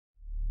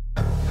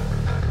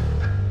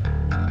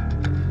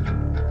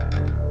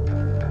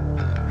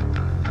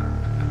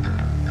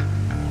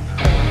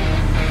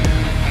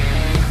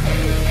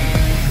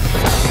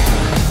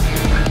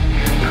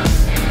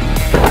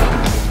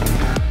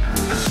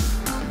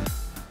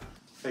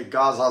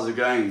Guys, how's it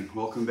going?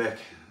 Welcome back,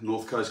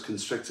 North Coast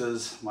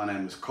Constrictors. My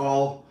name is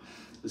Carl.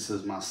 This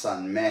is my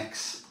son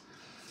Max.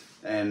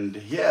 And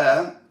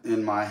here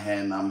in my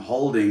hand I'm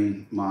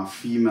holding my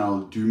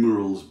female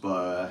Dumerils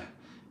boa,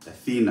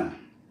 Athena.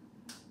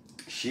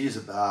 She's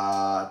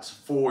about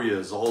 4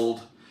 years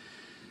old,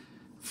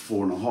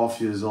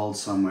 4.5 years old,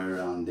 somewhere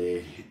around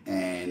there.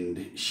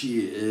 And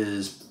she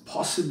is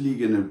possibly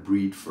going to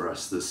breed for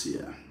us this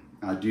year.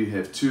 I do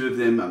have two of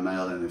them, a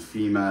male and a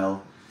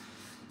female.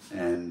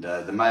 And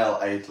the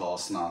male ate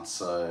last night,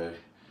 so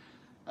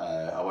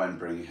I won't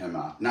bring him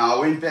out. Now, I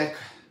went back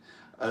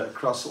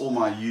across all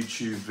my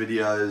YouTube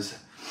videos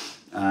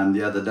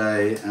the other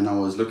day, and I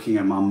was looking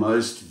at my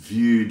most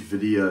viewed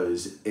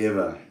videos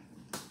ever.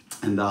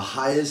 And the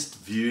highest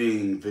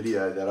viewing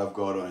video that I've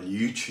got on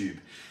YouTube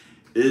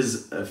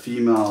is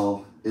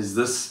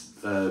this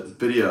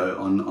video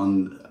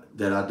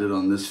that I did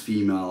on this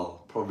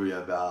female, probably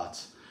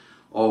about,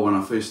 when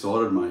I first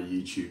started my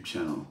YouTube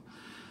channel.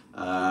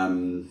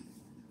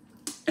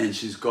 And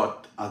she's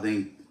got, I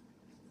think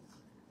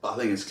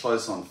it's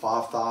close on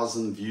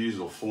 5,000 views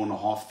or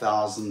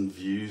 4,500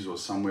 views or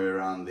somewhere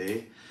around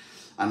there.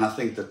 And I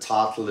think the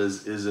title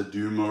is a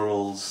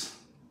Dumerils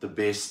the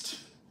best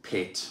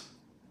pet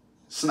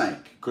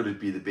snake? Could it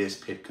be the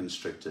best pet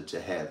constrictor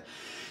to have?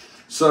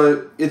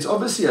 So it's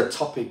obviously a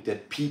topic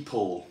that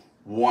people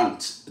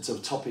want. It's a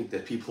topic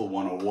that people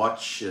want to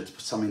watch.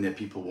 It's something that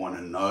people want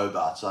to know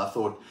about. So I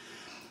thought,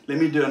 let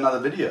me do another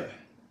video.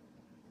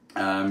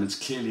 It's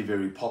clearly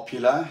very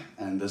popular,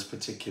 and this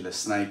particular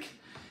snake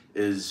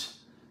is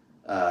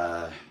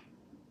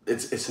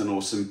it's an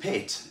awesome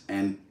pet,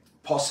 and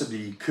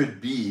possibly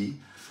could be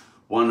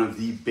one of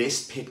the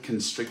best pet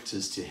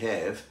constrictors to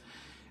have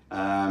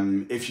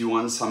if you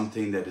want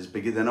something that is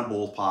bigger than a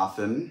ball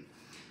python,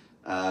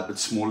 but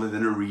smaller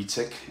than a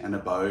retic and a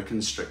boa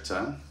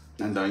constrictor.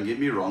 And don't get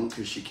me wrong,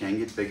 because she can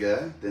get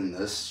bigger than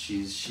this.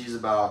 She's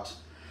about,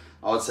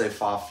 I would say,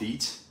 5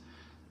 feet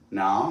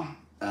now.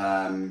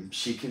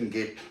 She can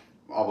get,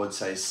 I would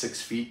say,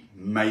 6 feet,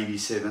 maybe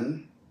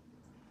 7.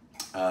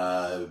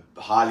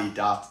 Highly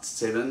doubt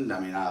 7. I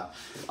mean,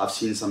 I've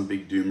seen some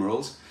big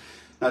Dumerils.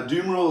 Now,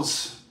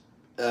 Dumerils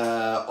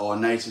are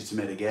native to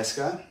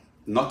Madagascar,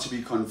 not to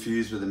be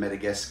confused with the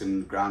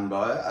Madagascan ground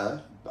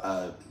boa.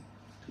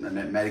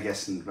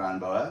 Madagascan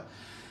ground boa.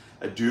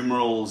 A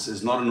Dumerils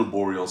is not an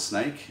arboreal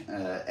snake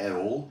at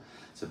all.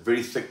 It's a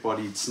very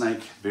thick-bodied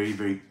snake, very,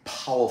 very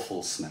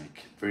powerful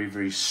snake, very,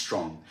 very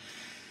strong.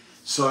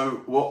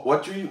 So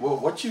what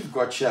you've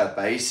got here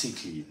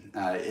basically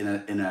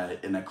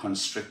in a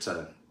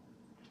constrictor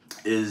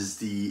is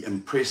the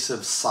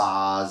impressive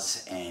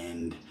size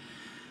and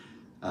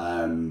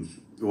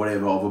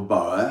whatever of a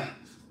boa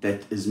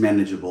that is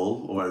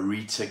manageable, or a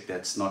retic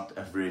that's not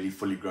a really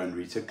fully grown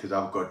retic, because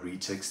I've got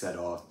retics that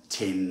are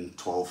 10,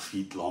 12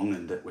 feet long,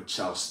 and which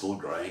are still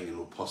growing and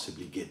will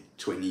possibly get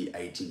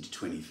 18 to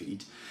 20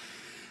 feet.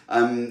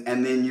 And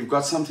then you've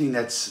got something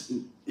that's,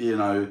 you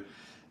know,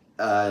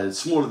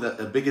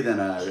 smaller, bigger than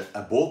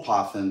a ball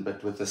python,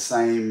 but with the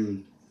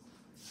same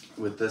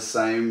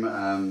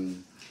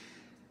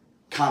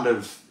kind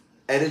of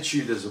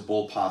attitude as a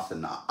ball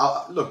python.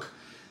 Look,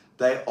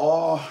 they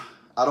are.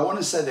 I don't want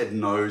to say that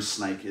no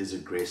snake is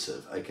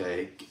aggressive.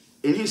 Okay,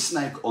 any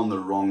snake on the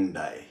wrong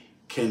day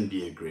can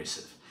be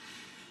aggressive.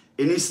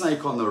 Any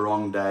snake on the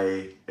wrong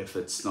day, if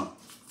it's not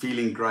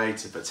feeling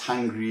great, if it's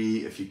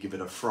hungry, if you give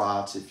it a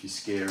fright, if you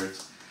scare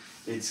it,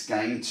 it's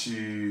going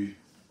to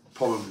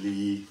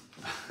probably.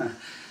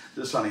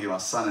 Just trying to get my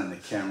son in the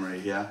camera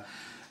here.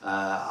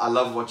 I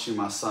love watching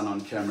my son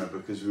on camera,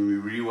 because when we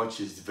rewatch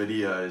his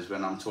videos,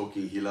 when I'm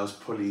talking, he loves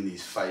pulling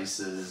these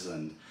faces,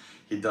 and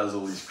he does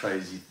all these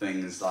crazy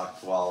things,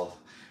 like, well,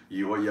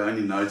 you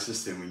only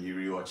notice them when you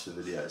rewatch the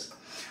videos.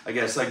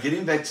 Okay, so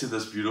getting back to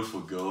this beautiful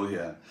girl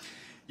here,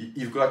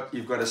 you've got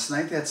a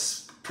snake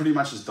that's pretty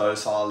much as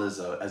docile as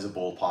a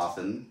ball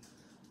python,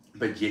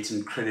 but yet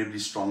incredibly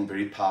strong,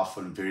 very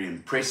powerful, and very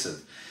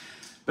impressive,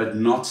 but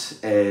not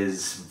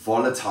as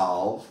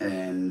volatile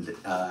and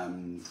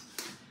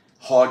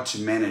hard to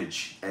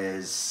manage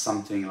as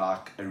something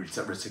like a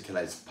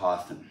reticulated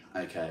python.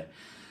 Okay,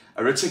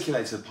 a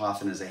reticulated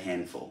python is a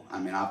handful. I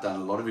mean, I've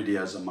done a lot of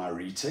videos on my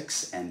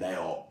retics, and they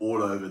are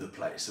all over the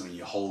place. So when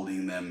you're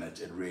holding them,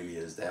 it really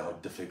is, they are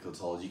difficult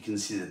to hold. You can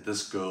see that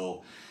this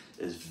girl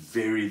is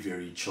very,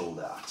 very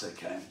chilled out.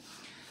 Okay,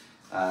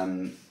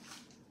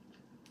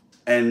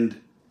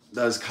 and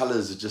those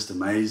colors are just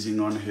amazing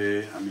on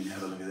her. I mean,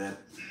 have a look at that.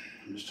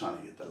 I'm just trying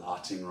to get the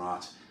lighting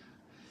right.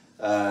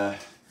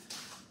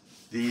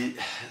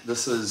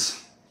 This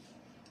is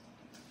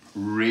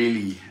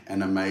really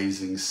an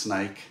amazing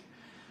snake.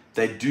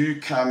 They do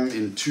come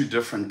in 2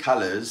 different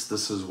colors.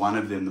 This is one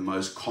of them, the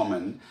most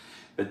common,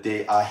 but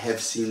I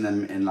have seen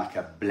them in like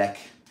a black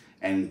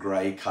and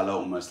gray color,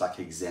 almost like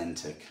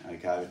exantic.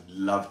 Okay, I would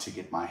love to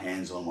get my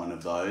hands on one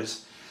of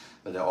those,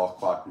 but they are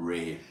quite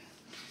rare.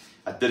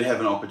 I did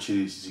have an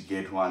opportunity to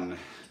get one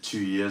 2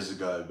 years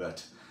ago,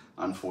 but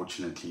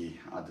unfortunately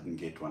I didn't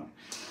get one.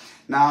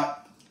 Now,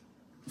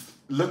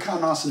 look how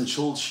nice and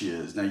chilled she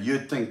is. Now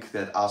you'd think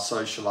that I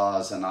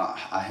socialize and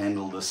I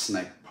handle this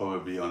snake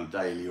probably on a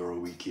daily or a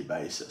weekly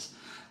basis.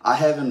 I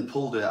haven't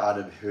pulled her out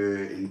of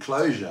her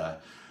enclosure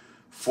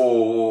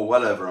for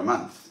well over a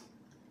month,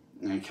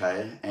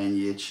 okay, and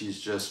yet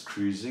she's just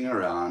cruising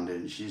around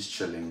and she's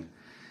chilling,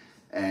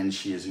 and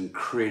she is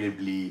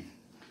incredibly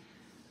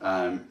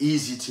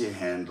easy to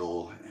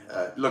handle.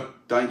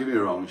 Look, don't get me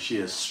wrong, she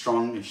is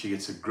strong if she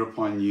gets a grip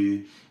on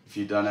you. If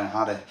you don't know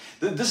how to,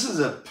 this is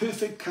a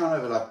perfect kind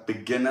of like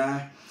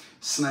beginner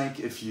snake.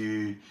 If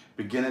you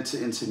beginner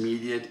to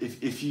intermediate,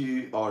 if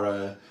you are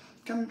a,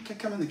 come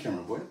in the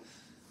camera, boy.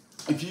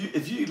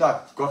 If you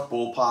like got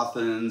ball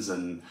pythons,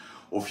 and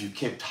or if you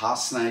kept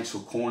house snakes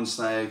or corn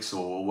snakes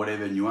or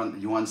whatever, and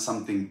you want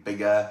something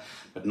bigger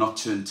but not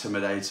too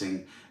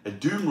intimidating, a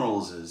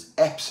Dumerils is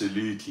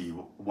absolutely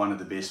one of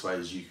the best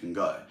ways you can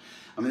go.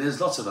 I mean,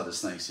 there's lots of other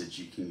snakes that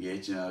you can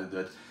get, you know,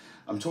 that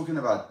I'm talking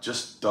about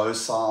just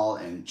docile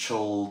and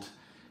chilled.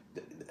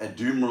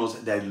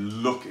 Dumerils, they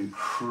look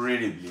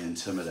incredibly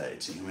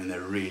intimidating. I mean, they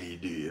really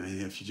do. I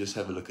mean, if you just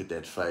have a look at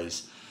that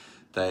face,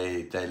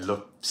 they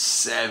look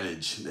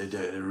savage.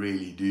 They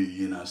really do,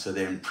 you know, so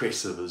they're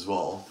impressive as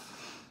well,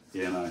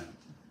 you know.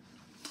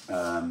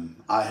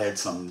 I had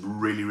some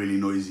really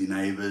noisy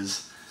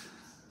neighbors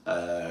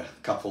a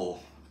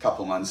couple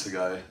months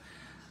ago,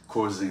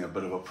 causing a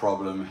bit of a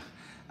problem.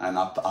 And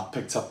I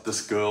picked up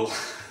this girl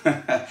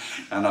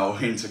and I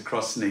went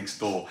across next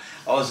door.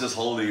 I was just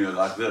holding her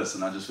like this,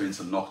 and I just went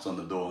and knocked on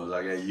the door. I was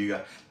like, hey, you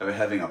guys, they were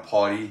having a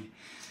party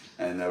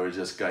and they were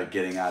just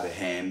getting out of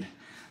hand.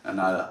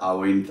 And I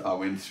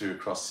went through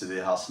across to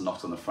their house and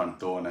knocked on the front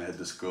door, and I had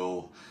this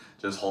girl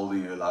just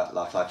holding her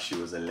like she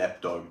was a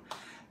lapdog.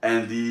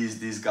 And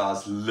these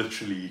guys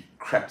literally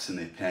crapped in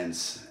their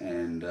pants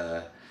and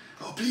oh,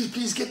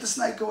 please get the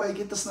snake away,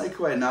 get the snake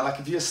away. Now, like,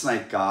 if you're a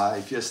snake guy,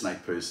 if you're a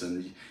snake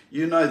person,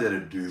 you know that a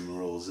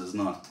Dumerils is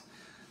not.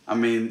 I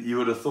mean, you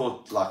would have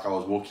thought like I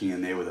was walking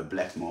in there with a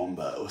black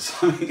mamba or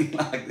something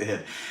like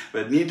that.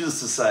 But needless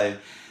to say,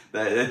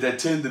 they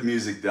turned the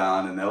music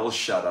down and they all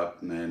shut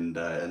up, and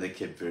they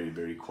kept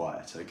very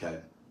quiet, okay?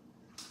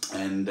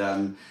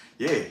 And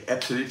yeah,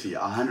 absolutely,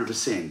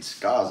 100%.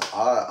 Guys,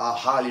 I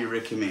highly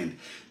recommend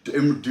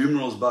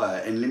Dumerils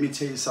boa. And let me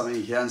tell you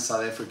something, here in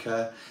South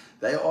Africa,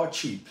 they are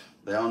cheap.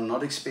 They are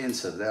not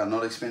expensive. They are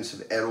not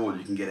expensive at all.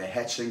 You can get a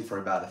hatchling for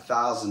about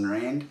 1,000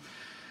 Rand.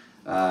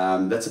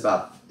 That's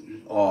about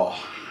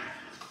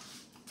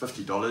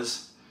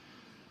 $50.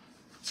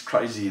 It's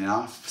crazy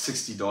now.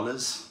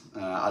 $60.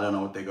 I don't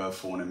know what they go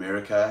for in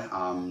America.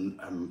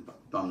 I'm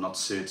not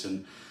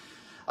certain.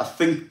 I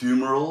think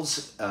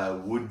Dumerils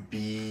would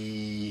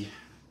be.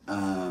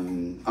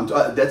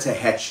 That's a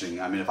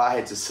hatchling. I mean, if I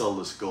had to sell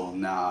this girl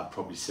now, I'd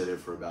probably sell her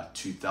for about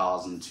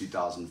 2,000,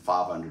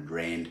 2,500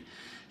 Rand.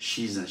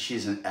 She's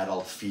an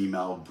adult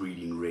female,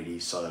 breeding ready,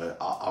 so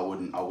I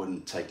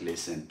wouldn't take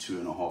less than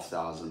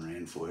 2,500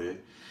 Rand for her.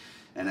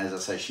 And as I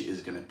say, she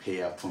is going to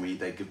pair up for me.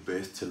 They give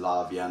birth to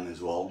live young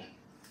as well,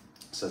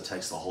 so it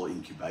takes the whole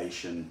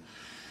incubation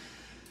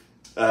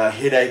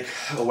headache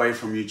away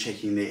from you,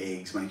 checking their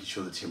eggs, making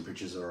sure the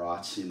temperatures are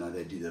right. You know,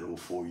 they do that all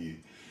for you.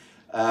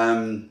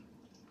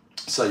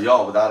 So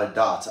yeah, without a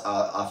doubt,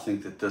 I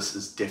think that this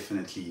is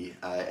definitely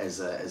as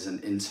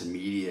an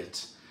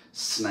intermediate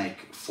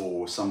snake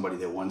for somebody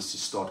that wants to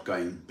start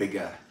going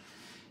bigger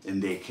in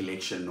their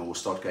collection or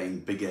start going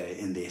bigger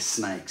in their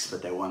snakes,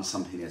 but they want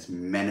something that's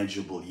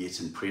manageable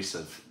yet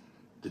impressive.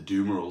 The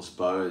Dumerils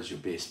boa is your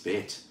best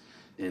bet,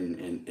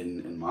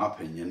 in my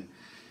opinion.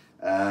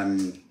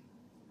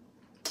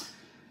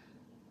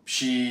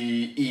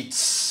 She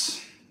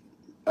eats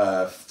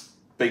a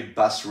big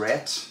bus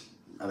rat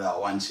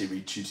about once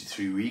every 2 to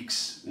 3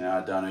 weeks. You know,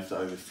 I don't have to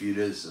overfeed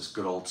her. It's this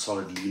good old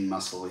solid lean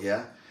muscle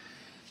here,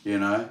 you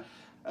know.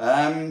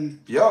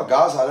 Yeah,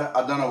 guys,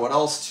 I don't know what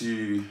else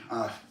to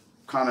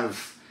kind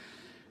of,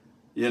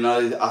 you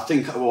know, I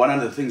think one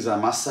of the things I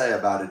must say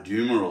about a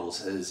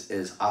Dumerils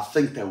is I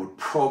think they would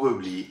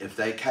probably, if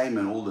they came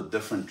in all the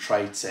different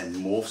traits and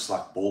morphs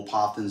like ball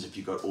pythons, if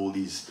you got all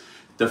these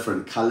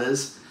different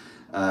colors,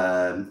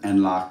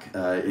 and like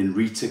in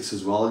retics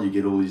as well, you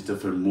get all these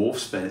different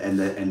morphs, but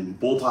and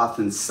ball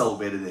pythons sell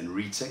better than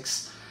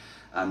retics,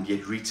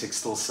 yet retics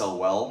still sell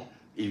well,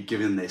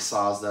 given their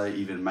size though,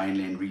 even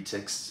mainland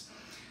retics.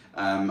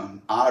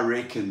 I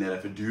reckon that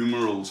if a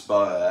Dumerils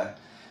boa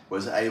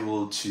was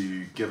able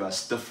to give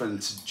us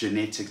different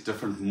genetics,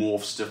 different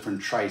morphs,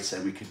 different traits,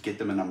 and we could get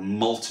them in a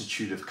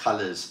multitude of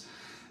colors,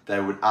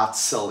 they would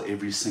outsell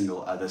every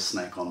single other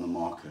snake on the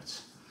market.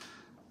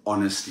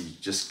 Honestly,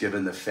 just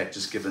given the fact,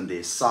 just given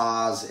their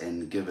size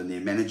and given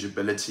their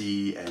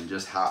manageability and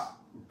just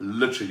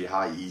literally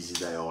how easy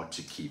they are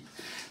to keep.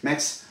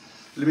 Max,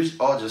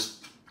 I'll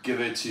just give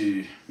it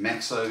to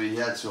Max over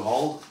here to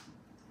hold.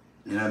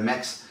 You know,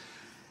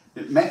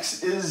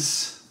 Max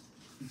is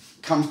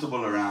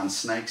comfortable around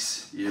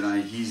snakes. You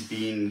know, he's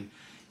been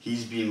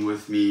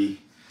with me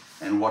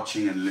and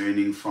watching and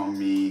learning from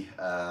me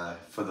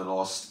for the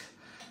last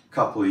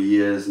couple of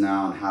years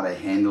now on how to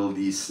handle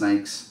these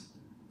snakes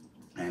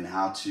and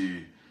how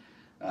to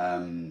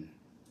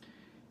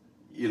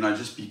You know,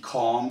 just be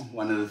calm.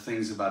 One of the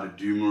things about a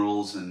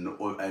Dumerils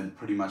and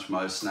pretty much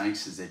most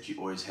snakes is that you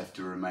always have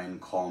to remain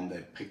calm.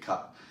 They pick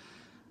up.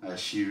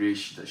 She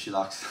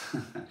likes.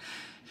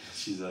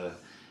 she's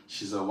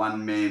a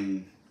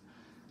one-man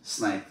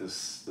snake.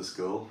 This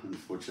girl,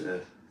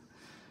 unfortunately,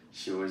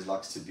 she always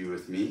likes to be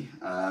with me.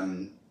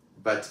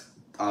 But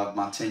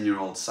my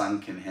 10-year-old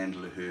son can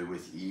handle her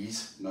with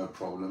ease, no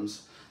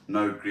problems,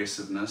 no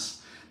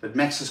aggressiveness. But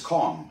Max is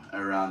calm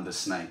around the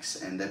snakes,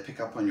 and they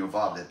pick up on your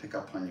vibe, they pick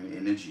up on your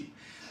energy.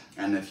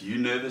 And if you're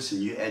nervous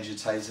and you're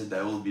agitated,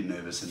 they will be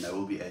nervous and they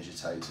will be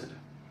agitated.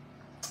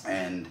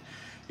 And,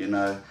 you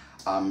know,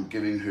 I'm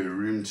giving her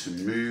room to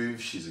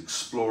move, she's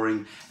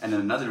exploring. And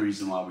another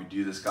reason why we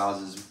do this,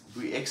 guys, is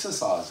we're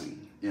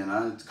exercising. You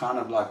know, it's kind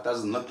of like,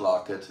 doesn't look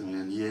like it. I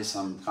mean, yes,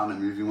 I'm kind of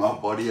moving my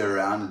body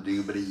around and doing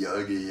a bit of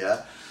yoga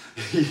here.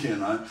 You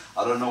know,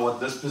 I don't know what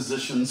this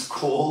position's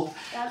called.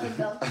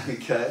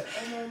 Okay.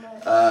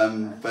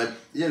 But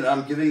you know,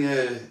 I'm giving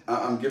her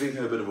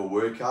a bit of a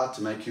workout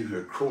to making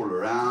her crawl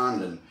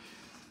around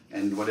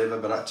and whatever.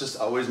 But I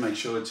always make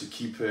sure to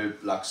keep her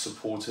like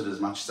supported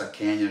as much as I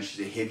can. You know,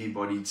 she's a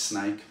heavy-bodied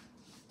snake.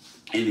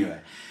 Anyway,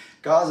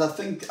 guys, I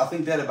think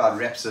that about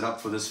wraps it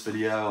up for this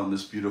video on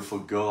this beautiful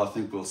girl. I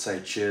think we'll say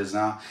cheers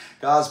now,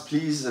 guys.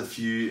 Please, if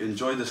you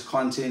enjoy this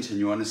content and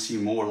you want to see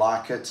more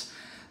like it.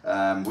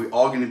 We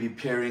are going to be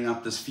pairing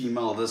up this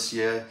female this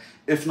year,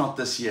 if not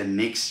this year,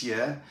 next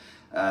year.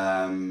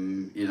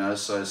 You know,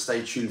 so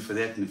stay tuned for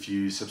that. And if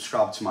you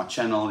subscribe to my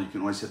channel, you can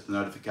always hit the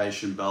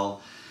notification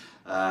bell.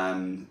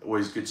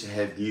 Always good to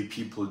have new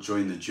people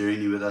join the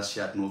journey with us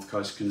here at North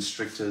Coast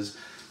Constrictors.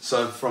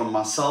 So from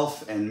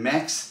myself and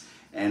Max,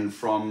 and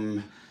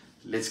from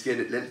let's get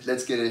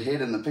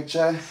ahead in the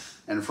picture,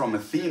 and from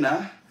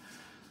Athena,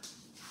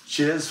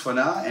 cheers for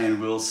now,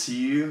 and we'll see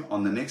you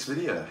on the next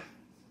video.